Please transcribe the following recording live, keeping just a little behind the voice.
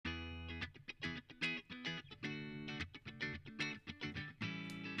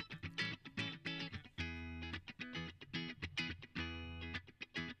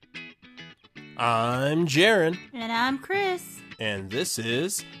I'm Jaron. And I'm Chris. And this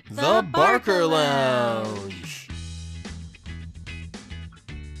is The Barker Lounge.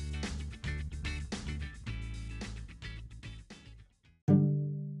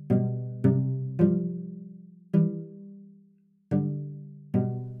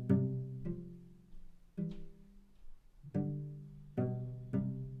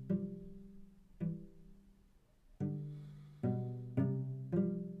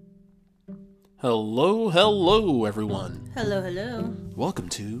 Hello, everyone. Hello. Welcome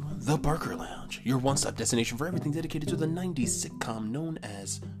to The Barker Lounge, your one-stop destination for everything dedicated to the 90s sitcom known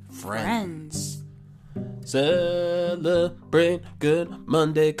as Friends. Celebrate Good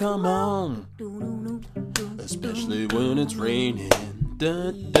Monday, come on. Especially when it's raining.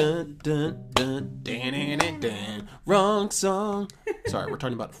 Dun, dun, dun, dun, dun, dun, dun, dun. Wrong song. Sorry, we're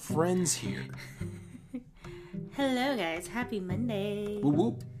talking about Friends here. Hello, guys. Happy Monday. Whoop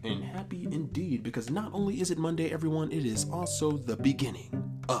whoop. And happy indeed, because not only is it Monday, everyone, it is also the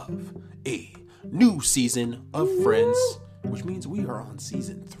beginning of a new season of Friends, which means we are on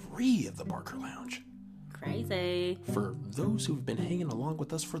season 3 of the Barker Lounge. Crazy. For those who've been hanging along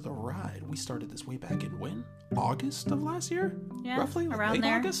with us for the ride, we started this way back in when? August of last year? Yeah, roughly? around late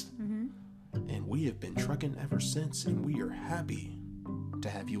there. August? Mm-hmm. And we have been trucking ever since, and we are happy to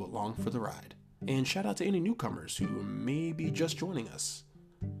have you along for the ride. And shout out to any newcomers who may be just joining us.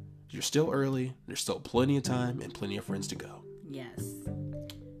 You're still early, there's still plenty of time and plenty of friends to go. Yes.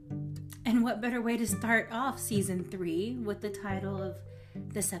 And what better way to start off season 3 with the title of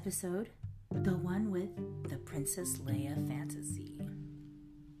this episode, the one with the Princess Leia fantasy.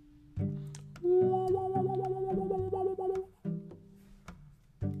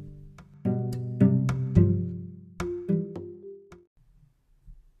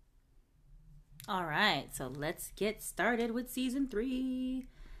 Alright, so let's get started with season 3.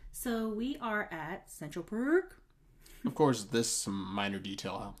 So we are at Central Park. Of course, this minor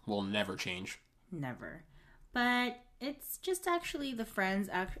detail will never change. Never. But it's just actually the friends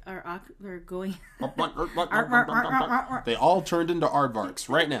are going... They all turned into aardvarks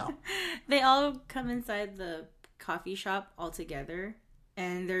right now. They all come inside the coffee shop all together.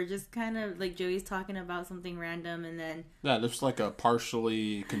 And they're just kind of, like, Joey's talking about something random, and then... Yeah, there's like a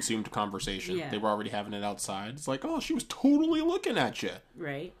partially consumed conversation. Yeah. They were already having it outside. It's like, oh, she was totally looking at you.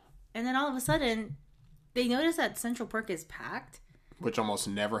 Right. And then all of a sudden, they notice that Central Park is packed. Which almost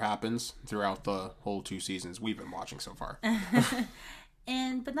never happens throughout the whole 2 seasons we've been watching so far.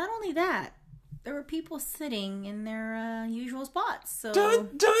 But not only that, there were people sitting in their usual spots. So Dun,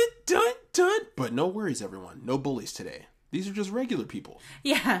 dun, dun, dun. But no worries, everyone. No bullies today. These are just regular people.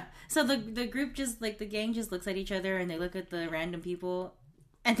 Yeah. So the group just, like, the gang just looks at each other and they look at the random people.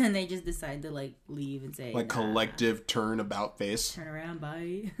 And then they just decide to, like, leave and say... Like, collective turnabout face. Turn around,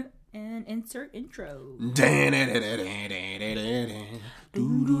 bye. And insert intro. Did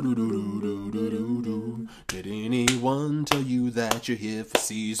anyone tell you that you're here for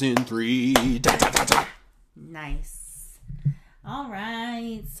season 3? Nice. All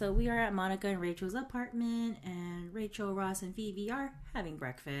right. So we are at Monica and Rachel's apartment, and Rachel, Ross, and Phoebe are having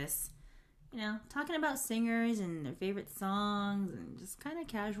breakfast. You know, talking about singers and their favorite songs and just kind of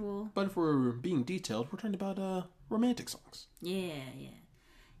casual. But if we're being detailed, we're talking about romantic songs. Yeah.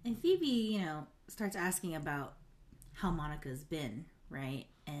 And Phoebe, you know, starts asking about how Monica's been, right?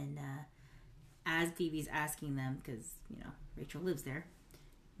 And as Phoebe's asking them, because, you know, Rachel lives there,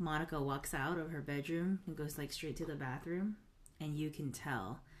 Monica walks out of her bedroom and goes, like, straight to the bathroom. And you can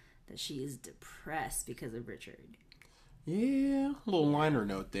tell that she is depressed because of Richard. Yeah, a little liner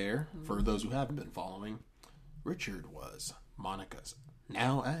note there for those who haven't been following. Richard was Monica's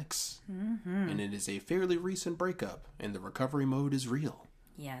now ex. Mm-hmm. And it is a fairly recent breakup, and the recovery mode is real.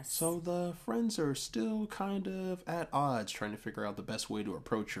 Yes. So the friends are still kind of at odds, trying to figure out the best way to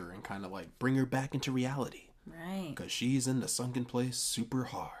approach her and kind of like bring her back into reality. Right. Because she's in the sunken place super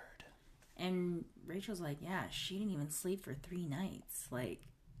hard. And Rachel's like, yeah, she didn't even sleep for 3 nights. Like,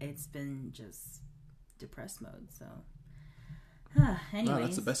 it's been just depressed mode, so... anyways. No,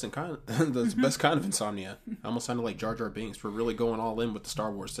 that's the best that's the best kind of insomnia. I almost sounded like Jar Jar Binks. We're really going all in with the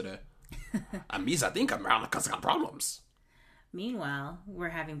Star Wars today. I think I'm around because I got problems. Meanwhile, we're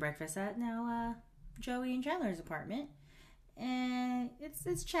having breakfast at now Joey and Chandler's apartment. And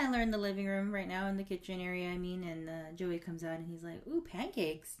it's Chandler in the living room right now, in the kitchen area, and Joey comes out and he's like, ooh,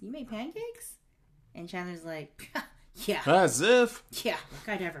 pancakes. You made pancakes? And Chandler's like, yeah. As if. Yeah,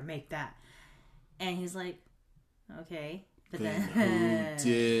 like I'd ever make that. And he's like, okay. But then who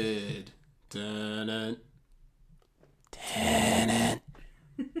did? Dun-dun. Dun-dun.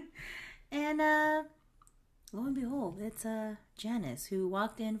 And lo and behold, it's Janice, who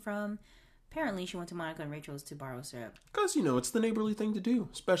walked in from apparently she went to Monica and Rachel's to borrow syrup. Because, you know, it's the neighborly thing to do.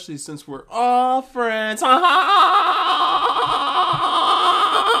 Especially since we're all friends.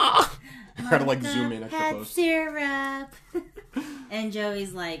 Gotta like zoom in extra close. Syrup. And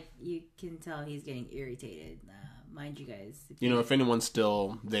Joey's like, you can tell he's getting irritated. Mind you guys. You know, if anyone's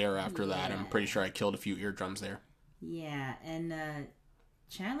still there after that, I'm pretty sure I killed a few eardrums there. Yeah, and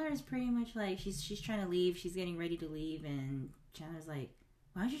Chandler is pretty much like, she's trying to leave. She's getting ready to leave, and Chandler's like,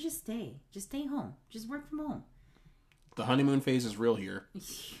 why don't you just stay? Just stay home. Just work from home. The honeymoon phase is real here.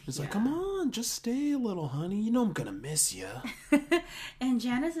 She's like, come on, just stay a little, honey. You know I'm gonna miss you. And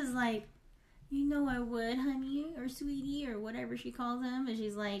Janice is like, you know I would, honey, or sweetie, or whatever she calls him. And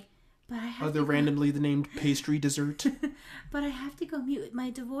she's like, but I have to randomly named pastry dessert. But I have to go meet with my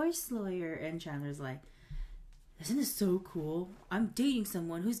divorce lawyer. And Chandler's like, isn't this so cool? I'm dating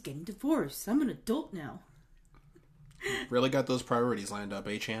someone who's getting divorced. I'm an adult now. Really got those priorities lined up,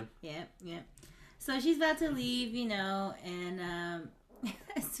 eh, Chan? Yep. So she's about to leave, you know, and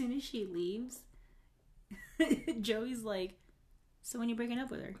as soon as she leaves, Joey's like, so when you breaking up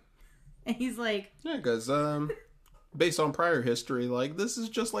with her? And he's like... Yeah, because based on prior history, like, this is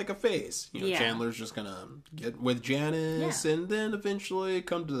just like a phase. You know, Chandler's just gonna get with Janice and then eventually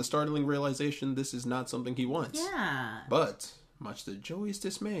come to the startling realization this is not something he wants. Yeah. But, much to Joey's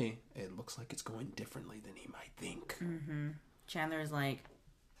dismay, it looks like it's going differently than he might think. Mm-hmm. Chandler's like,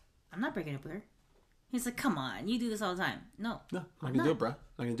 I'm not breaking up with her. He's like, come on, you do this all the time. No, I'm not gonna do it, bro. Not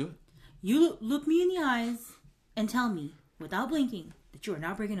gonna do it. You look me in the eyes and tell me, without blinking, that you are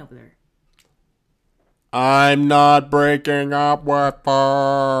not breaking up with her. I'm not breaking up with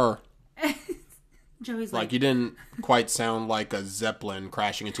her. Joey's like... he didn't quite sound like a Zeppelin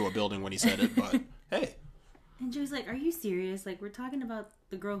crashing into a building when he said it, but hey. And Joey's like, are you serious? Like, we're talking about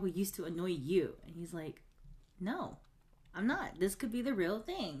the girl who used to annoy you. And he's like, no, I'm not. This could be the real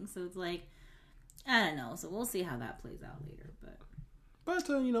thing. So it's like, I don't know. So we'll see how that plays out later. But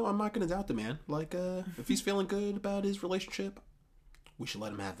you know, I'm not going to doubt the man. Like, if he's feeling good about his relationship, we should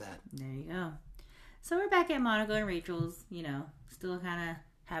let him have that. There you go. So we're back at Monica and Rachel's, you know, still kind of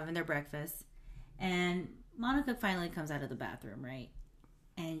having their breakfast. And Monica finally comes out of the bathroom, right?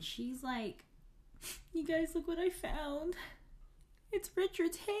 And she's like, you guys, look what I found. It's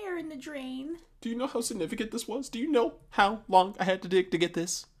Richard's hair in the drain. Do you know how significant this was? Do you know how long I had to dig to get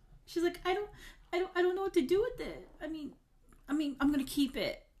this? She's like, I don't know what to do with it. I mean, I'm going to keep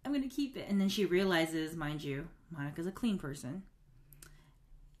it. And then she realizes, mind you, Monica's a clean person.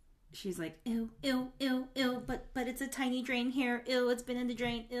 She's like, ew, but it's a tiny drain here. Ew, it's been in the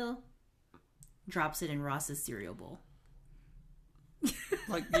drain. Ew. Drops it in Ross's cereal bowl.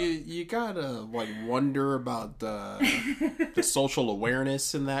 Like, you gotta, like, wonder about the social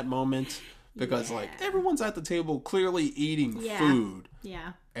awareness in that moment. Because, like, everyone's at the table clearly eating food.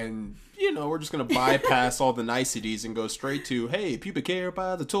 Yeah. And, you know, we're just gonna bypass all the niceties and go straight to, hey, pubic hair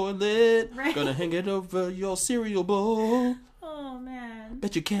by the toilet. Right. Gonna hang it over your cereal bowl. Oh, man.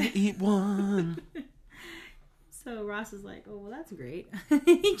 Bet you can't eat one. So Ross is like, oh, well, that's great.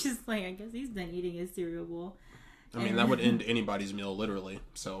 He's just like, I guess he's done eating his cereal bowl. I mean, that would end anybody's meal, literally.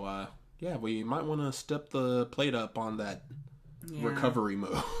 So, yeah, we might want to step the plate up on that recovery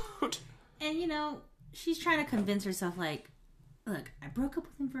mode. And, you know, she's trying to convince herself, like, look, I broke up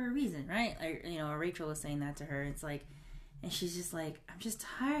with him for a reason, right? Like, you know, Rachel was saying that to her. It's like, and she's just like, I'm just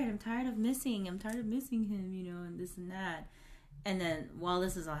tired. I'm tired of missing him, you know, and this and that. And then while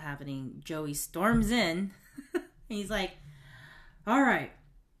this is all happening, Joey storms in. And he's like, all right,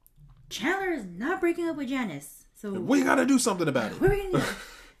 Chandler is not breaking up with Janice. So we got to do something about it. What are we going to do?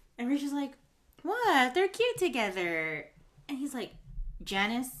 And Rachel's like, what? They're cute together. And he's like,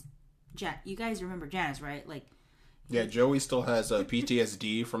 Janice? You guys remember Janice, right? Like, yeah, Joey still has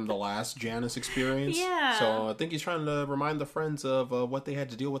PTSD from the last Janice experience. Yeah. So I think he's trying to remind the friends of what they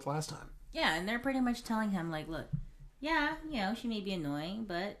had to deal with last time. Yeah, and they're pretty much telling him, like, look, yeah, you know, she may be annoying,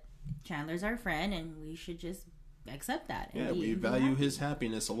 but Chandler's our friend, and we should just accept that. Yeah, we value his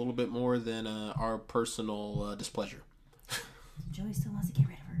happiness a little bit more than our personal displeasure. Joey still wants to get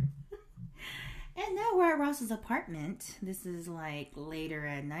rid of her. And now we're at Ross's apartment. This is, like, later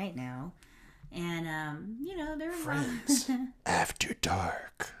at night now. And, you know, they're friends after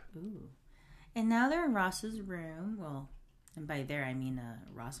dark. Ooh. And now they're in Ross's room. Well, and by there I mean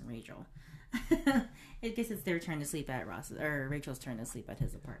Ross and Rachel. I guess it's their turn to sleep at Rachel's turn to sleep at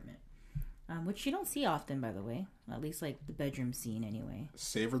his apartment. Which you don't see often, by the way. At least, like, the bedroom scene, anyway.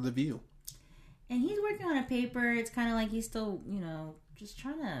 Savor the view. And he's working on a paper. It's kind of like he's still, you know, just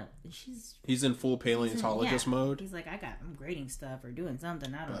trying to... He's in full paleontologist mode. He's like, I'm grading stuff or doing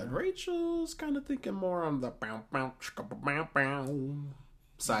something. I don't know. But Rachel's kind of thinking more on the bow, bow, chicka, bow, bow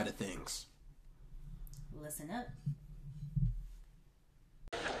side of things. listen up.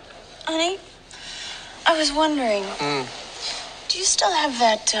 Honey, I was wondering, do you still have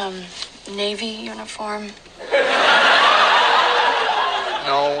that Navy uniform?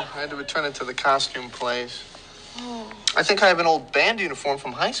 No, I had to return it to the costume place. I think I have an old band uniform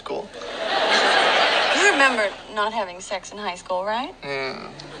from high school. You remember not having sex in high school, right? Yeah.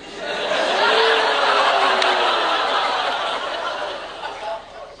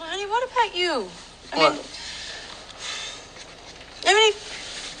 Well, honey, what about you? What? Have any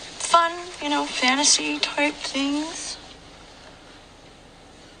fun, fantasy type things?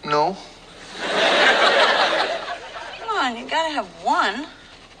 No. Come on, you gotta have one.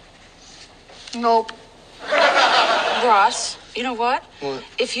 Nope. Ross, you know what? What?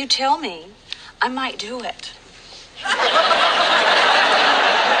 If you tell me, I might do it.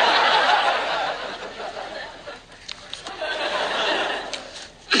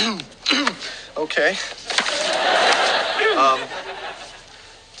 Okay.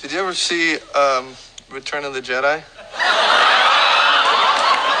 Did you ever see Return of the Jedi?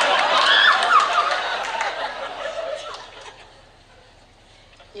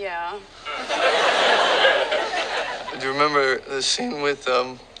 Yeah. Do you remember the scene with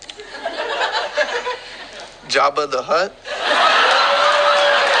Jabba the Hutt?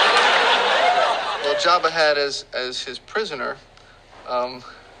 Well, Jabba had as his prisoner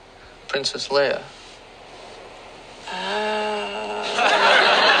Princess Leia.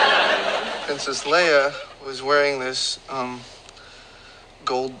 Princess Leia was wearing this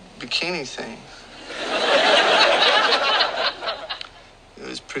gold bikini thing. It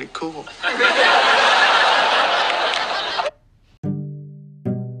was pretty cool.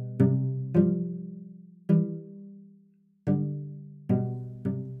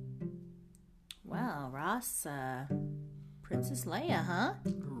 Well, Ross, Princess Leia, huh?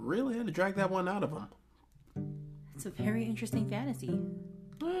 Really had to drag that one out of him. It's a very interesting fantasy.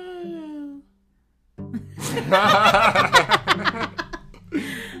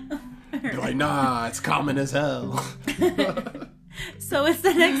 You're like, nah, it's common as hell. So it's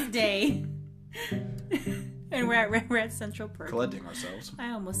the next day. And we're at Central Perk. Collecting ourselves.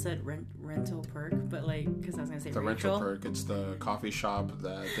 I almost said rental perk, but because I was gonna say The Rachel. rental perk, it's the coffee shop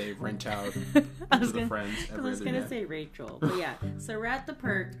that they rent out to the friends every I was other gonna day. say Rachel, but yeah. So we're at the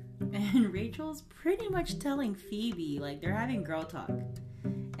perk, and Rachel's pretty much telling Phoebe they're having girl talk,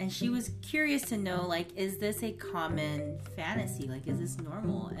 and she was curious to know is this a common fantasy? Is this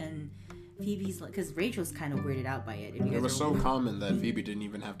normal? And Phoebe's because Rachel's kind of weirded out by it. It was so common that Phoebe didn't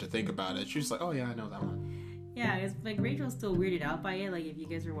even have to think about it. She was like, oh yeah, I know that one. Yeah, it's Rachel's still weirded out by it. If you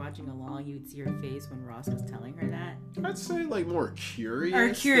guys were watching along, you would see her face when Ross was telling her that. I'd say more curious.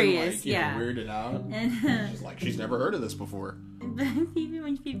 Or curious, than, yeah. Weirded out. And She's never heard of this before. But when Phoebe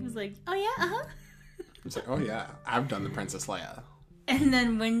was like, oh yeah, uh-huh. It's like, oh yeah, I've done the Princess Leia. And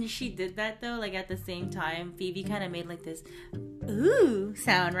then when she did that though, at the same time, Phoebe kind of made this ooh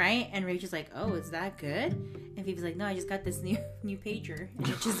sound, right? And Rachel's like, oh, is that good? And Phoebe's like, no, I just got this new pager,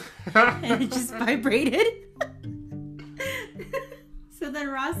 and it just vibrated. So then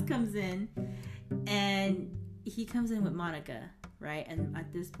Ross comes in, and he comes in with Monica, right? And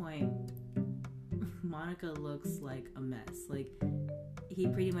at this point, Monica looks like a mess. He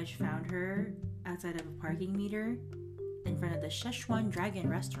pretty much found her outside of a parking meter in front of the Szechuan Dragon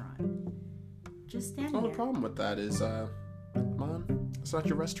restaurant. Just standing The there. only problem with that is, Mom, it's not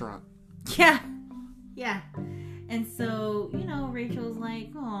your restaurant. Yeah. And so, Rachel's like,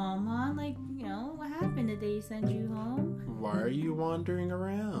 oh, Mom, what happened? Did they send you home? Why are you wandering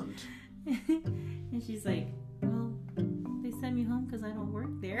around? And she's like, well, they sent me home because I don't work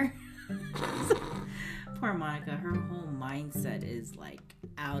there. Poor Monica, her whole mindset is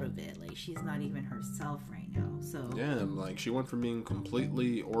out of it. She's not even herself right now. So Yeah, she went from being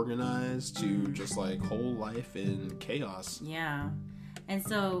completely organized to just whole life in chaos. yeah. And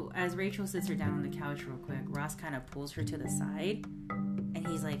so as Rachel sits her down on the couch real quick, Ross kind of pulls her to the side, and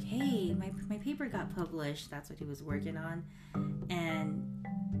he's like, hey, my paper got published. That's what he was working on. And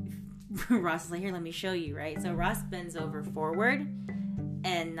Ross is like, here, let me show you, right? So Ross bends over forward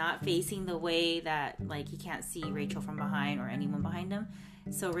and not facing the way that he can't see Rachel from behind or anyone behind him.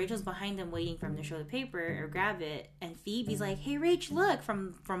 So Rachel's behind him waiting for him to show the paper or grab it, and Phoebe's like, hey Rach, look,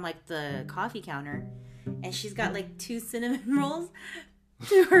 from the coffee counter, and she's got 2 cinnamon rolls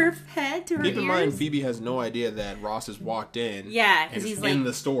to her head, to her ears. Keep in mind, Phoebe has no idea that Ross has walked in. Yeah, and because he's in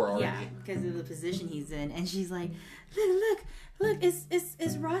the store already. Yeah, because of the position he's in, and she's like, look, is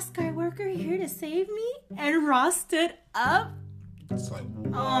Ross Skywalker here to save me? And Ross stood up. It's like,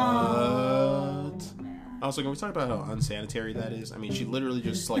 what? Oh, man. Also, can we talk about how unsanitary that is? I mean, she literally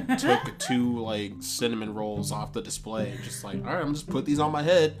just like took 2 like cinnamon rolls off the display, just like, all right, I'm just put these on my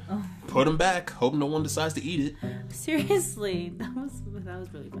head, put them back, hope no one decides to eat it. Seriously, that was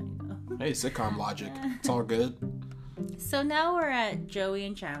really funny though. Hey, sitcom logic, it's all good. So now we're at Joey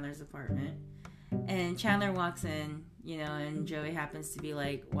and Chandler's apartment, and Chandler walks in, and Joey happens to be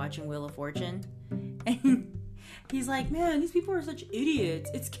like watching Wheel of Fortune, and he's like, man, these people are such idiots.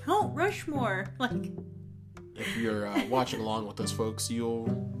 It's Count Rushmore. Like, if you're watching along with us, folks, you'll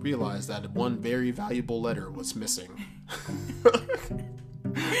realize that one very valuable letter was missing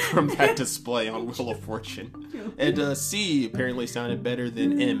from that display on Wheel of Fortune. And C apparently sounded better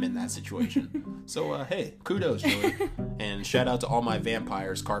than M in that situation. So, hey, kudos, Joey. And shout out to all my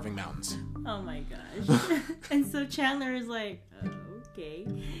vampires carving mountains. Oh my gosh. And so Chandler is like, okay.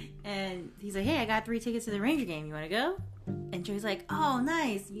 And he's like, hey, I got 3 tickets to the Ranger game. You want to go? And Joey's like, oh,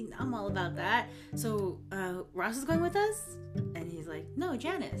 nice. I'm all about that. So, Ross is going with us? And he's like, no,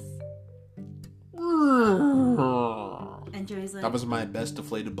 Janice. And Joey's like... That was my best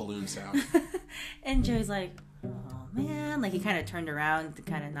deflated balloon sound. And Joey's like, oh, man. Like, he kind of turned around to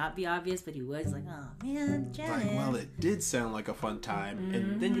kind of not be obvious, but he was like, oh, man, Janice. Like, well, it did sound like a fun time. Mm-hmm.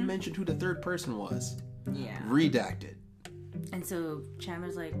 And then you mentioned who the third person was. Yeah. Redacted. And so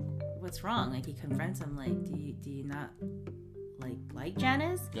Chandler's like, what's wrong? Like, he confronts him, like, do you not like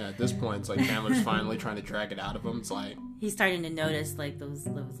Janice? Yeah, at this point, it's like Chandler's finally trying to drag it out of him. It's like he's starting to notice like those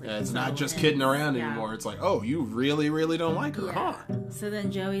like, yeah, it's not just kidding around anymore. It's like, oh, you really, really don't like her, huh? So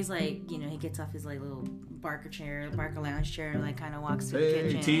then Joey's like, he gets off his like little Barker lounge chair, and like kind of walks to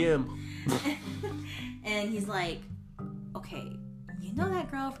the kitchen. TM. And he's like, okay, you know that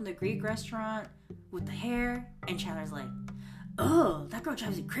girl from the Greek restaurant with the hair? And Chandler's like, oh, that girl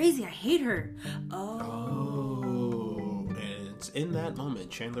drives me crazy. I hate her. Oh. And it's in that moment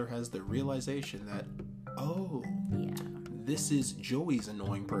Chandler has the realization that, this is Joey's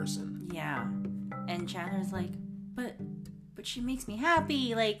annoying person. Yeah. And Chandler's like, but she makes me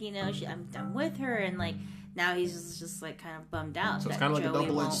happy. Like, I'm with her. And like, now he's just like kind of bummed out. So it's kind of like a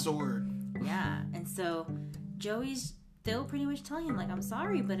double-edged sword. Yeah. And so Joey's still pretty much telling him, like, I'm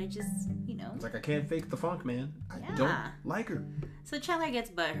sorry, but it just, It's like, I can't fake the funk, man. I don't like her. So Chandler gets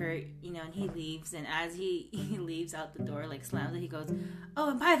butthurt, and he leaves. And as he leaves out the door, like, slams it, he goes,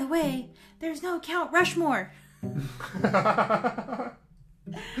 oh, and by the way, there's no Count Rushmore. Oh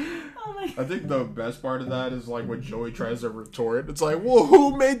my God. I think the best part of that is, like, when Joey tries to retort. It's like, well,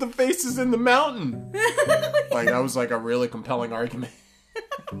 who made the faces in the mountain? Like, that was, like, a really compelling argument.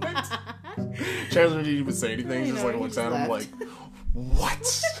 Chandler didn't even say anything. He just like looks at him like,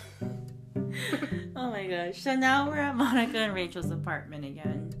 what? Oh my gosh. So now we're at Monica and Rachel's apartment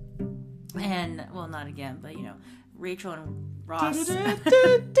again. And, well, not again, but, Rachel and Ross.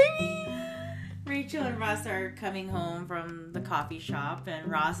 Rachel and Ross are coming home from the coffee shop, and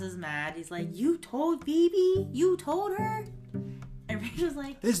Ross is mad. He's like, you told Phoebe? You told her? And Rachel's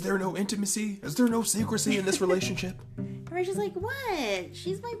like, is there no intimacy? Is there no secrecy in this relationship? And Rachel's like, what?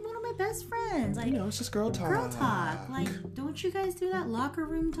 She's like one of my best friends. Like, it's just girl talk. Girl talk. Like, don't you guys do that locker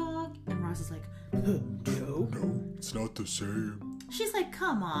room talk? And Ross is like, no, it's not the same. She's like,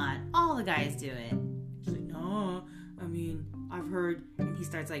 come on. All the guys do it. She's like, no, I mean, I've heard. And he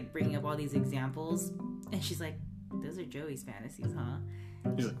starts like bringing up all these examples. And she's like, those are Joey's fantasies, huh?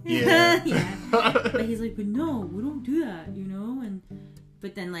 He's like, yeah. Yeah. But he's like, but no, we don't do that, And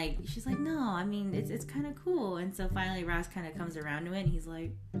but then like she's like, no, I mean it's kind of cool. And so finally Ross kind of comes around to it, and he's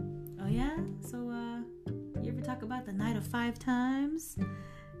like, oh yeah, so you ever talk about the night of 5 times?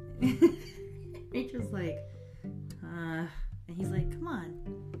 Rachel's like, and he's like, come on.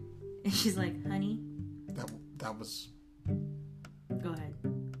 And she's like, honey, that was, go ahead,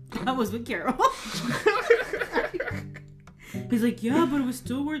 that was with Carol. He's like, yeah, but it was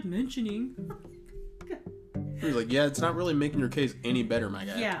still worth mentioning. He's like, yeah, it's not really making your case any better, my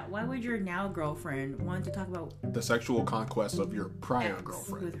guy. Yeah, why would your now girlfriend want to talk about the sexual conquest of your prior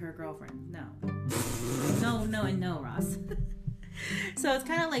girlfriend with her girlfriend? No. no, Ross. So it's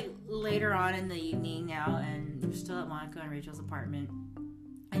kind of like later on in the evening now, and we're still at Monica and Rachel's apartment.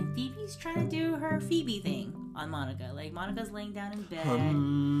 And Phoebe's trying to do her Phoebe thing on Monica. Like, Monica's laying down in bed.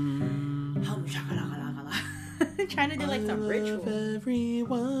 Trying to do like some ritual.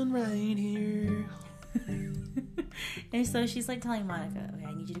 Everyone right here. And so she's like telling Monica, okay,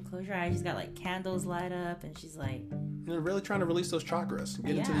 I need you to close your eyes. She's got like candles light up, and she's like, really trying to release those chakras and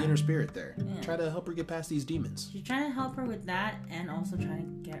get into the inner spirit there. Yeah. Try to help her get past these demons. She's trying to help her with that, and also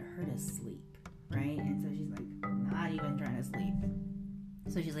trying to get her to sleep, right? And so she's like not even trying to sleep.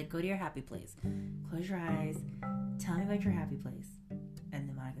 So she's like, go to your happy place, close your eyes, tell me about your happy place. And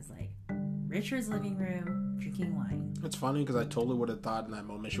then Monica's like, Richard's living room drinking wine. It's funny because I totally would have thought in that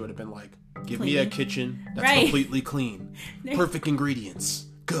moment she would have been like, give me a kitchen that's right. completely clean. Perfect ingredients.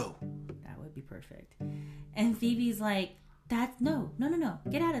 Go. That would be perfect. And Phoebe's like, no.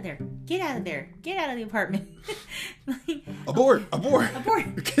 Get out of there. Get out of there. Get out of the apartment. Like, Abort.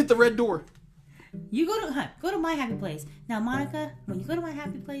 Get the red door. You go to my happy place. Now, Monica, when you go to my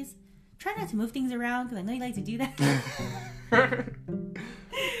happy place, try not to move things around because I know you like to do that.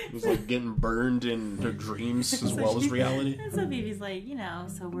 It was like getting burned in her dreams as well as reality. And so Phoebe's like,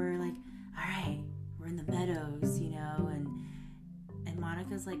 so we're like, all right, we're in the meadows, and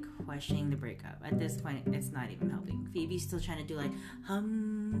Monica's like questioning the breakup. At this point, it's not even helping. Phoebe's still trying to do like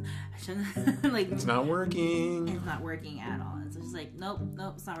like it's not working. It's not working at all. And so she's like, nope,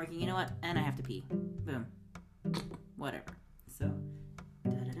 it's not working. You know what? And I have to pee. Boom. Whatever. So,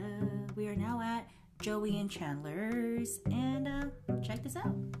 we are now at Joey and Chandler's, and check this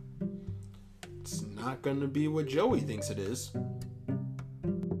out. It's not going to be what Joey thinks it is. So,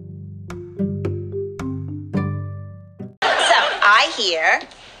 I hear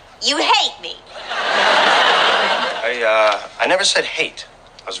you hate me. I never said hate.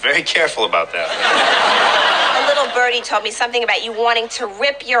 I was very careful about that. A little birdie told me something about you wanting to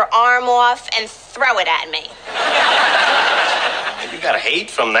rip your arm off and throw it at me. You got a hate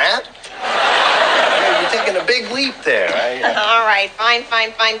from that? You're taking a big leap there. All right, fine.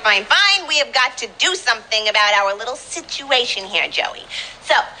 We have got to do something about our little situation here, Joey.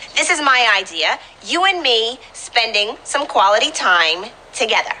 So, this is my idea. You and me spending some quality time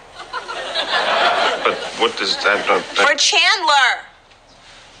together. But what does that... For Chandler.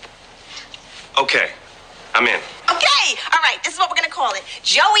 Okay, I'm in. Okay, all right, this is what we're going to call it.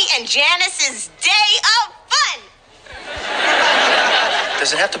 Joey and Janice's Day of Fun.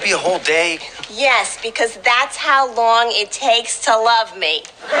 Does it have to be a whole day? Yes, because that's how long it takes to love me.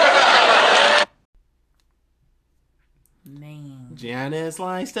 Man. Janice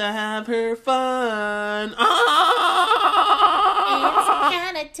likes to have her fun. It's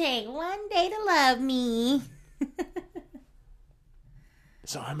gonna take one day to love me.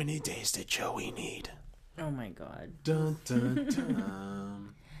 So how many days did Joey need? Oh my god. Dun, dun,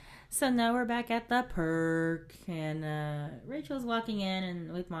 dun. So now we're back at the perk, and Rachel's walking in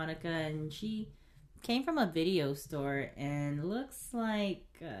and with Monica, and she came from a video store and looks like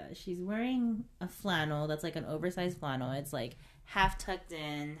she's wearing a flannel that's like an oversized flannel. It's like half tucked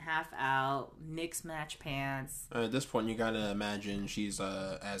in, half out, mixed match pants. At this point, you gotta imagine she's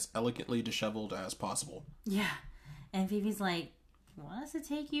as elegantly disheveled as possible. Yeah. And Phoebe's like, want us to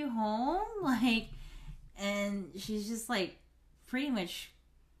take you home? Like, and she's just like pretty much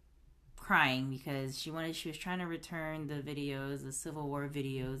crying because she was trying to return the videos, the Civil War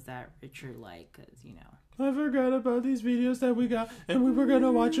videos that Richard liked, because I forgot about these videos that we got, and we were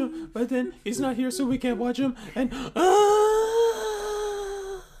gonna watch them, but then he's not here, so we can't watch them. And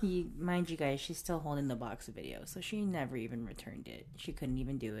mind you guys, she's still holding the box of videos, so she never even returned it. She couldn't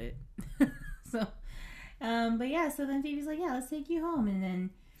even do it. So, but yeah. So then Phoebe's like, "Yeah, let's take you home," and then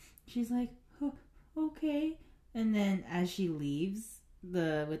she's like, oh, "Okay." And then as she leaves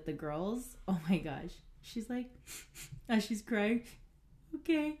with the girls, oh my gosh, she's like, as she's crying,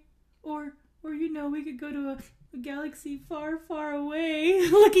 "Okay, or we could go to a galaxy far, far away,"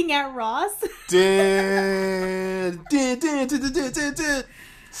 looking at Ross.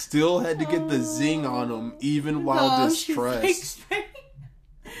 Still had to get the zing on him, even while distressed.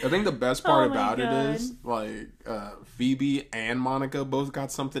 I think the best part about it is, like, Phoebe and Monica both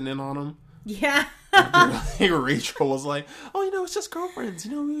got something in on him. Yeah. Rachel was like, "Oh, it's just girlfriends.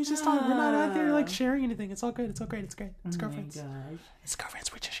 We was just talking. We're not out there like sharing anything. It's all good. It's all great. It's great. It's girlfriends. Oh my gosh. It's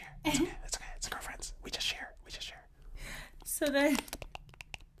girlfriends. We just share. It's okay. It's okay. It's girlfriends. We just share. So then,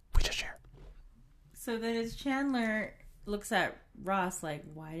 we just share." So then, as Chandler looks at Ross, like,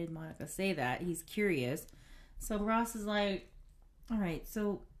 why did Monica say that? He's curious. So Ross is like, "All right,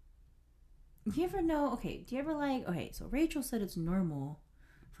 so do you ever know? Okay, do you ever like? Okay, so Rachel said it's normal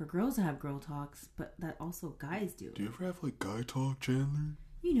for girls to have girl talks, but that also guys do. Do you ever have like guy talk, Chandler?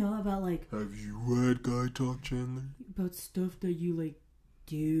 About like, have you had guy talk, Chandler? About stuff that you like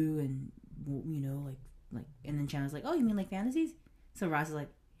do, and like, and then Chandler's like, oh, you mean like fantasies? So Ross is like,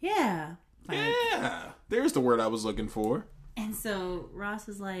 yeah. Yeah, there's the word I was looking for. And so Ross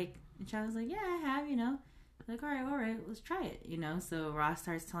is like, and Chandler's like, yeah, I have, Like, all right, let's try it, So Ross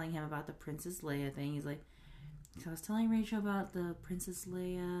starts telling him about the Princess Leia thing. He's like, so I was telling Rachel about the Princess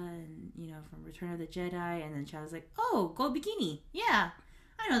Leia and, from Return of the Jedi. And then Chandler's like, oh, gold bikini. Yeah,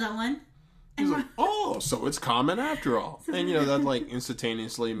 I know that one. He's like, oh, so it's common after all. And, that, like,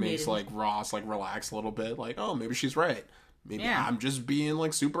 instantaneously makes, like, Ross, like, relax a little bit. Like, oh, maybe she's right. Maybe I'm just being,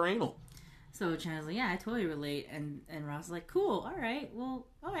 like, super anal. So Chandler's like, yeah, I totally relate. And Ross is like, cool, all right,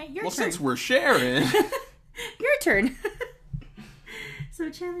 your turn. Since we're sharing. Your turn. So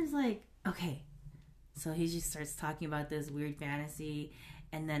Chandler's like, okay. So he just starts talking about this weird fantasy.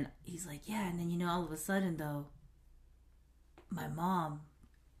 And then he's like, yeah, and then, all of a sudden, though, I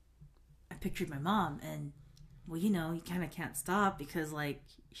pictured my mom. And, well, you kind of can't stop because, like,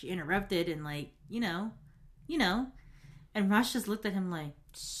 she interrupted and, like, And Ross just looked at him like,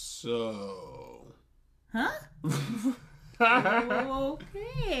 so... Huh?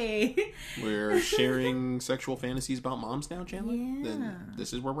 Okay. We're sharing sexual fantasies about moms now, Chandler? Yeah. Then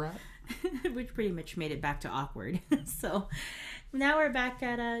this is where we're at? Which pretty much made it back to awkward. So now we're back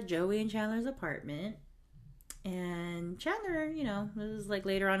at Joey and Chandler's apartment. And Chandler, this is like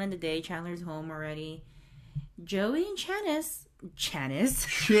later on in the day. Chandler's home already. Joey and Janice.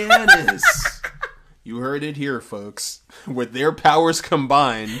 You heard it here, folks. With their powers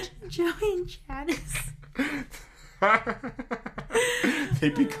combined, Joey and Janice. They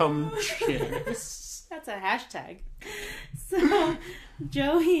become Janice. That's a hashtag. So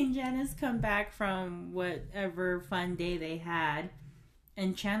Joey and Janice come back from whatever fun day they had.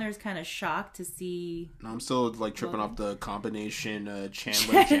 And Chandler's kind of shocked to see... I'm still like tripping off the combination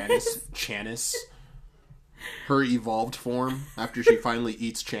Chandler, Janice. Her evolved form after she finally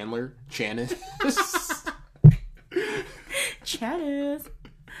eats Chandler. Janice. Janice.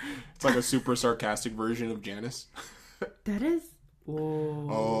 It's like a super sarcastic version of Janice. That is...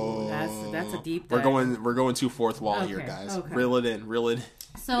 Oh, that's a deep dive. We're going too fourth wall here, guys. Okay. Reel it in.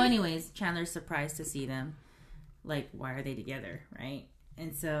 So anyways, Chandler's surprised to see them. Like, why are they together, right?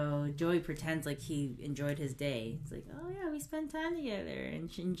 And so Joey pretends like he enjoyed his day. He's like, oh yeah, we spent time together. And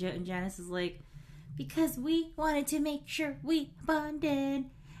Janice is like, because we wanted to make sure we bonded.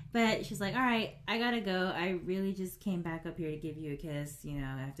 But she's like, all right, I gotta go. I really just came back up here to give you a kiss.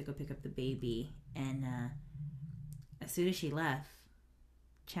 I have to go pick up the baby. And as soon as she left,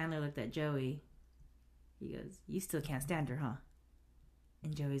 Chandler looked at Joey. He goes, you still can't stand her, huh?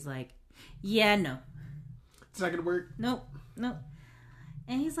 And Joey's like, yeah, no. It's not gonna work. Nope.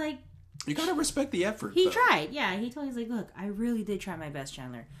 And he's like... You gotta respect the effort, He though. tried, yeah. He's like, look, I really did try my best,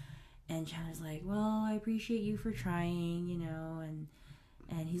 Chandler. And Chandler's like, well, I appreciate you for trying,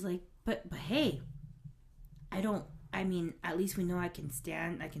 And he's like, but hey, at least we know I can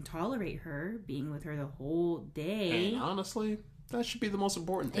tolerate her, being with her the whole day. And honestly, that should be the most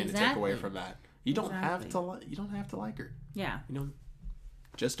important thing to take away from that. You don't have to like her. Yeah.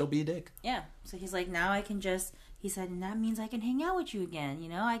 Just don't be a dick. Yeah. So he's like, now I can just... He said, and that means I can hang out with you again.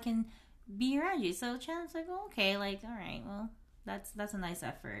 I can be around you. So Chandler's like, oh, okay, like, all right, well, that's a nice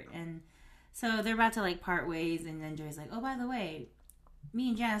effort. And so they're about to like part ways, and then Joey's like, oh, by the way, me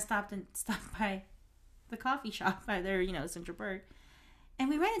and Janice stopped by the coffee shop by there, Central Park, and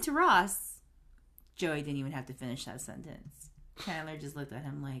we ran into Ross. Joey didn't even have to finish that sentence. Chandler just looked at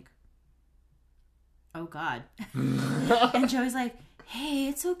him like, oh God. And Joey's like, hey,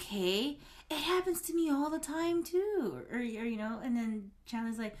 it's okay. It happens to me all the time too. Or and then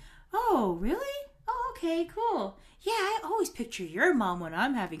Chandler's like, oh, really? Oh, okay, cool. Yeah, I always picture your mom when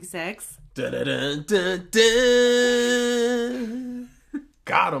I'm having sex. Da-da-da-da-da.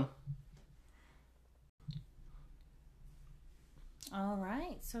 Got him. All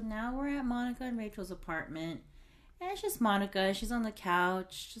right, so now we're at Monica and Rachel's apartment. And it's just Monica. She's on the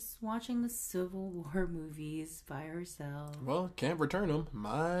couch, just watching the Civil War movies by herself. Well, can't return them.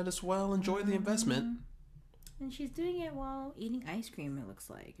 Might as well enjoy the investment. And she's doing it while eating ice cream, it looks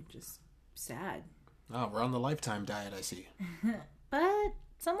like. Just sad. Oh, we're on the Lifetime diet, I see. But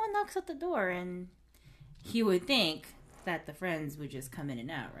someone knocks at the door, and you would think that the friends would just come in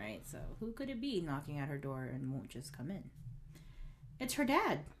and out, right? So who could it be knocking at her door and won't just come in? It's her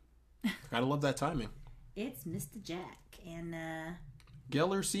dad. Gotta love that timing. It's Mr. Jack and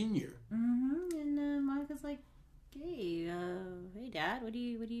Geller Sr. And Monica's like, hey, hey Dad, what are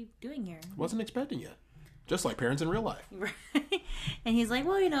you doing here? Wasn't expecting you. Just like parents in real life. Right. And he's like,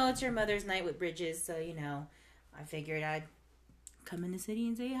 well, it's your mother's night with Bridges, so I figured I'd come in the city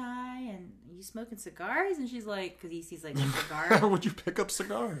and say hi. And are you smoking cigars? And she's like, because he sees like a cigar. How would you pick up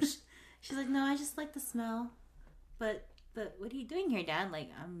cigars? She's like, no, I just like the smell. But what are you doing here, Dad?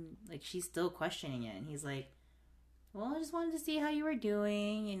 Like, she's still questioning it. And he's like, well, I just wanted to see how you were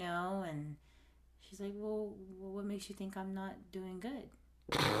doing, And she's like, well, what makes you think I'm not doing good?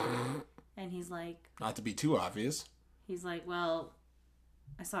 And he's like... Not to be too obvious. He's like, well,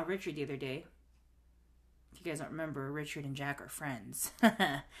 I saw Richard the other day. If you guys don't remember, Richard and Jack are friends.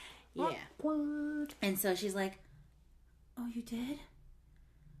 Yeah. Awkward. And so she's like, oh, you did?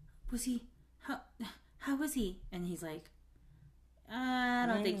 Was he... How was he? And he's like... I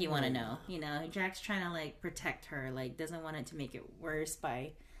don't think you want to know. You know, Jack's trying to, like, protect her. Like, doesn't want it to make it worse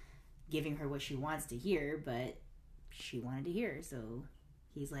by giving her what she wants to hear, but she wanted to hear. So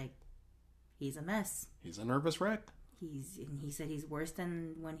he's like, he's a mess. He's a nervous wreck. He said he's worse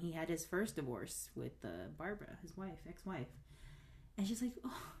than when he had his first divorce with Barbara, his wife, ex-wife. And she's like,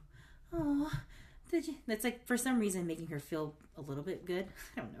 oh, did you? That's like, for some reason, making her feel a little bit good.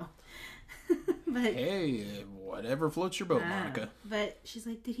 I don't know. But hey, whatever floats your boat, Monica. But she's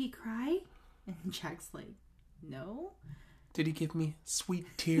like, did he cry? And Jack's like, no. Did he give me sweet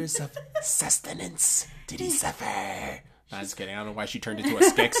tears of sustenance? Did he suffer? No, just kidding. I don't know why she turned into a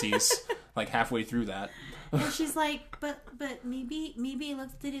Skeksis like halfway through that. And she's like, but maybe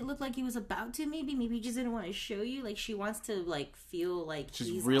did it look like he was about to? Maybe he just didn't want to show you. Like, she wants to, like, feel like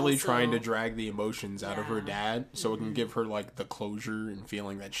she's really also trying to drag the emotions out of her dad, so it can give her, like, the closure and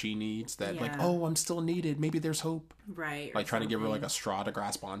feeling that she needs. That like, oh, I'm still needed. Maybe there's hope. Right. Like trying to give her like a straw to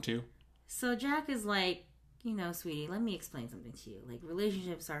grasp onto. So Jack is like, you know, sweetie, let me explain something to you. Like,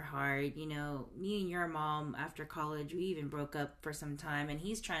 relationships are hard. You know, me and your mom, after college, we even broke up for some time. And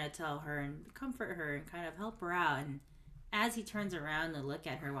he's trying to tell her and comfort her and kind of help her out. And as he turns around to look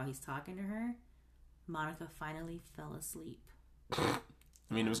at her while he's talking to her, Monica finally fell asleep.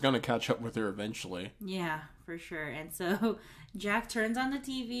 I mean, it was going to catch up with her eventually. Yeah, for sure. And so Jack turns on the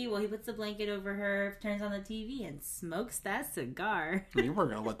TV. Well, he puts the blanket over her, turns on the TV, and smokes that cigar. I mean, you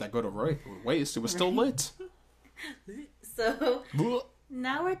weren't going to let that go to waste. It was still lit. So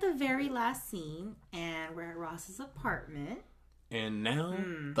now we're at the very last scene, and we're at Ross's apartment. And now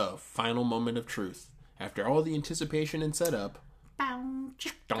the final moment of truth. After all the anticipation and setup.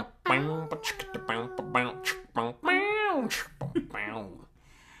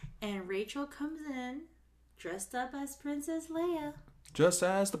 And Rachel comes in, dressed up as Princess Leia. Just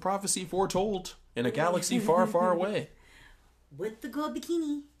as the prophecy foretold, in a galaxy far, far away. With the gold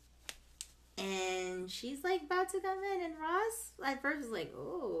bikini. And she's like about to come in, and Ross at first was like,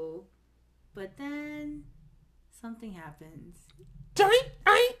 oh. But then something happens.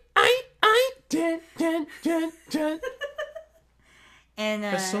 And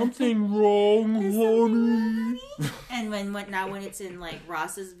there's something wrong, honey. And when it's in like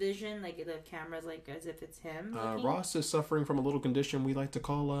Ross's vision, like the camera's like as if it's him. Ross is suffering from a little condition we like to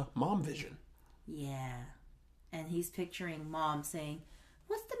call mom vision. Yeah, and he's picturing mom saying,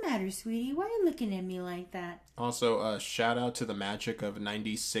 "What's the matter, sweetie? Why are you looking at me like that?" Also, shout out to the magic of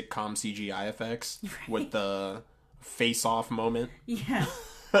 90s sitcom CGI effects with the face-off moment. Yeah,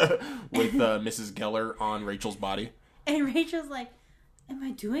 with Mrs. Geller on Rachel's body, and Rachel's like, am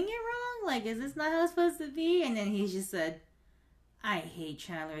I doing it wrong? Like, is this not how it's supposed to be? And then he just said, I hate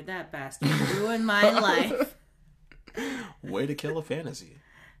Chandler. That bastard ruined my life. Way to kill a fantasy.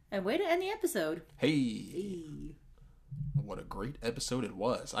 And way to end the episode. Hey. What a great episode it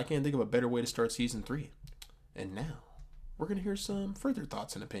was. I can't think of a better way to start season 3. And now, we're going to hear some further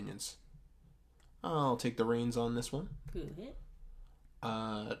thoughts and opinions. I'll take the reins on this one. Good hit.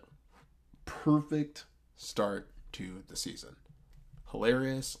 Perfect start to the season.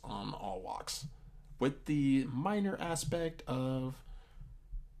 Hilarious on all walks. With the minor aspect of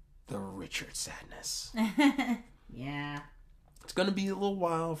the Richard sadness. Yeah. It's going to be a little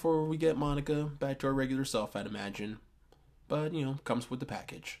while before we get Monica back to our regular self, I'd imagine. But, you know, comes with the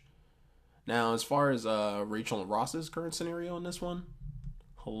package. Now, as far as Rachel and Ross's current scenario in this one,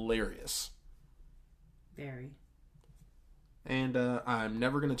 hilarious. Very. And I'm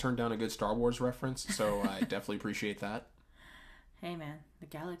never going to turn down a good Star Wars reference, so I definitely appreciate that. Hey, man, the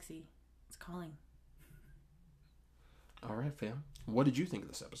galaxy, it's calling. All right, fam. What did you think of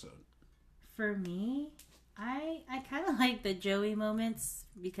this episode? For me, I kind of like the Joey moments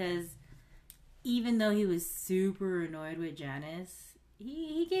because even though he was super annoyed with Janice,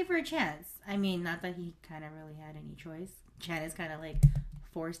 he gave her a chance. I mean, not that he kind of really had any choice. Janice kind of like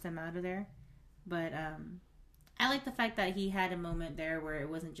forced him out of there. But I like the fact that he had a moment there where it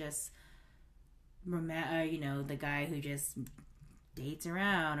wasn't just, the guy who just dates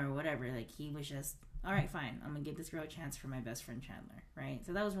around or whatever. Like, he was just, all right, fine, I'm gonna give this girl a chance for my best friend Chandler, right?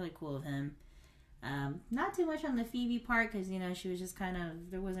 So that was really cool of him. Not too much on the Phoebe part because she was just kind of,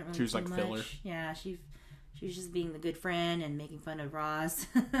 there wasn't really too much. Filler. Yeah, she was just being the good friend and making fun of Ross.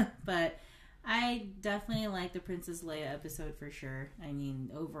 But I definitely like the Princess Leia episode for sure. I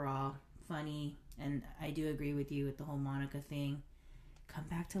mean, overall funny, and I do agree with you with the whole Monica thing. Come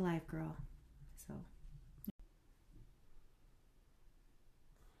back to life, girl. So.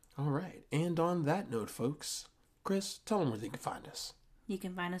 All right. And on that note, folks, Chris, tell them where they can find us. You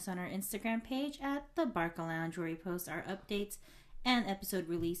can find us on our Instagram page at The Barca Lounge, where we post our updates and episode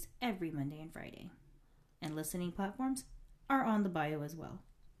release every Monday and Friday. And listening platforms are on the bio as well.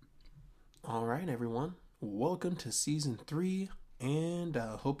 All right, everyone. Welcome to season 3, and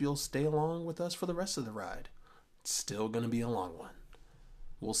hope you'll stay along with us for the rest of the ride. It's still going to be a long one.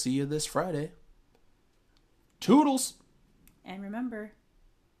 We'll see you this Friday. Toodles! And remember,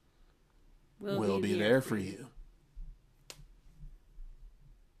 we'll be there for you.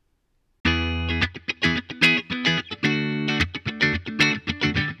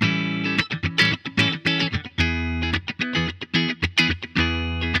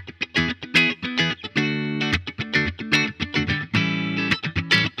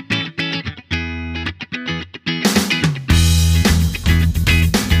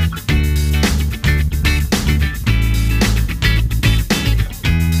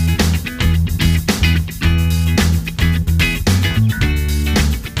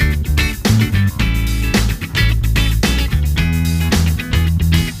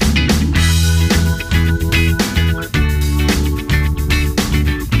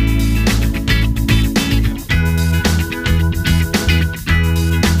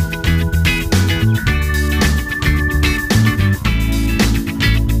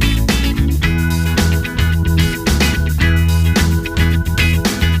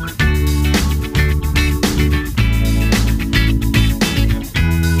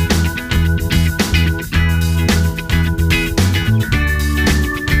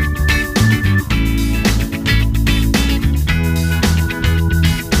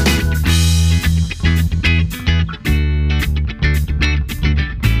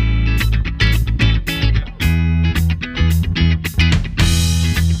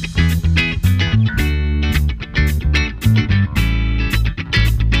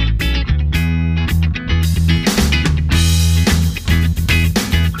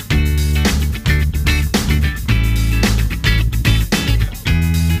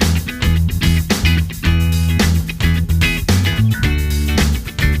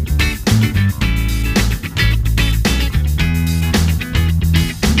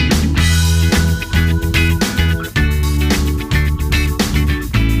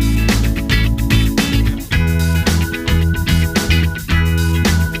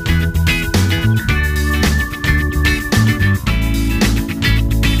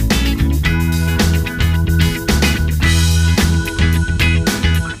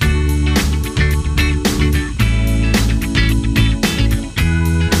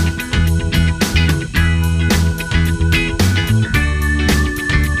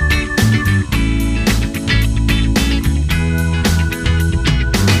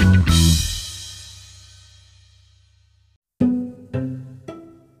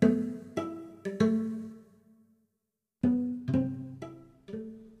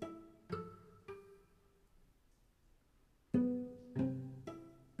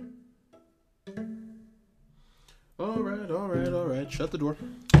 All right. Shut the door.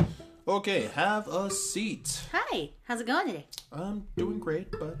 Okay, have a seat. Hi, how's it going today? I'm doing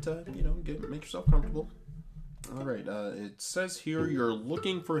great, but, make yourself comfortable. All right, it says here you're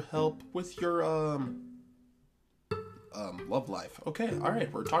looking for help with your, love life. Okay, all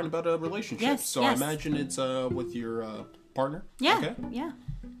right, we're talking about a relationship. Yes, so yes. I imagine it's, with your, partner? Yeah, okay. yeah.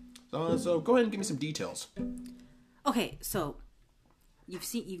 So go ahead and give me some details. Okay, so have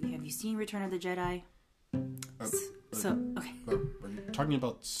you seen Return of the Jedi? Okay. Are you talking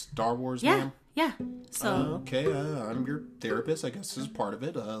about Star Wars, Yeah, ma'am? yeah. So Okay, I'm your therapist. I guess this is part of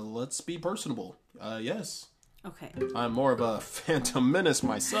it. Let's be personable. Yes. okay. I'm more of a Phantom Menace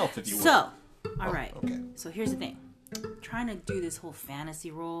myself, if you will. So, all right. Okay. So here's the thing. I'm trying to do this whole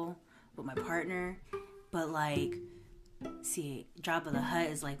fantasy role with my partner, but see, Jabba the Hutt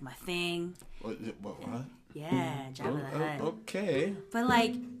is like my thing. What? Yeah, Jabba the Hutt. Okay.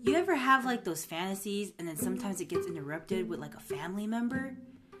 But you ever have those fantasies, and then sometimes it gets interrupted with a family member?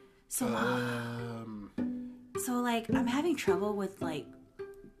 So, I'm having trouble with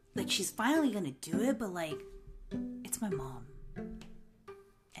she's finally gonna do it, but it's my mom,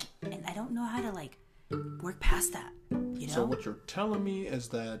 and I don't know how to work past that. You know? So what you're telling me is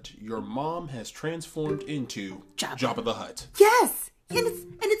that your mom has transformed into Jabba. Jabba the Hutt. Yes, and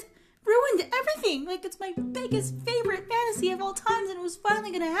it's ruined everything. It's my biggest favorite fantasy of all times, and it was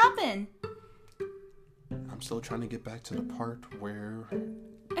finally gonna happen. I'm still trying to get back to the part where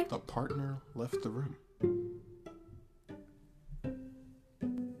the partner left the room.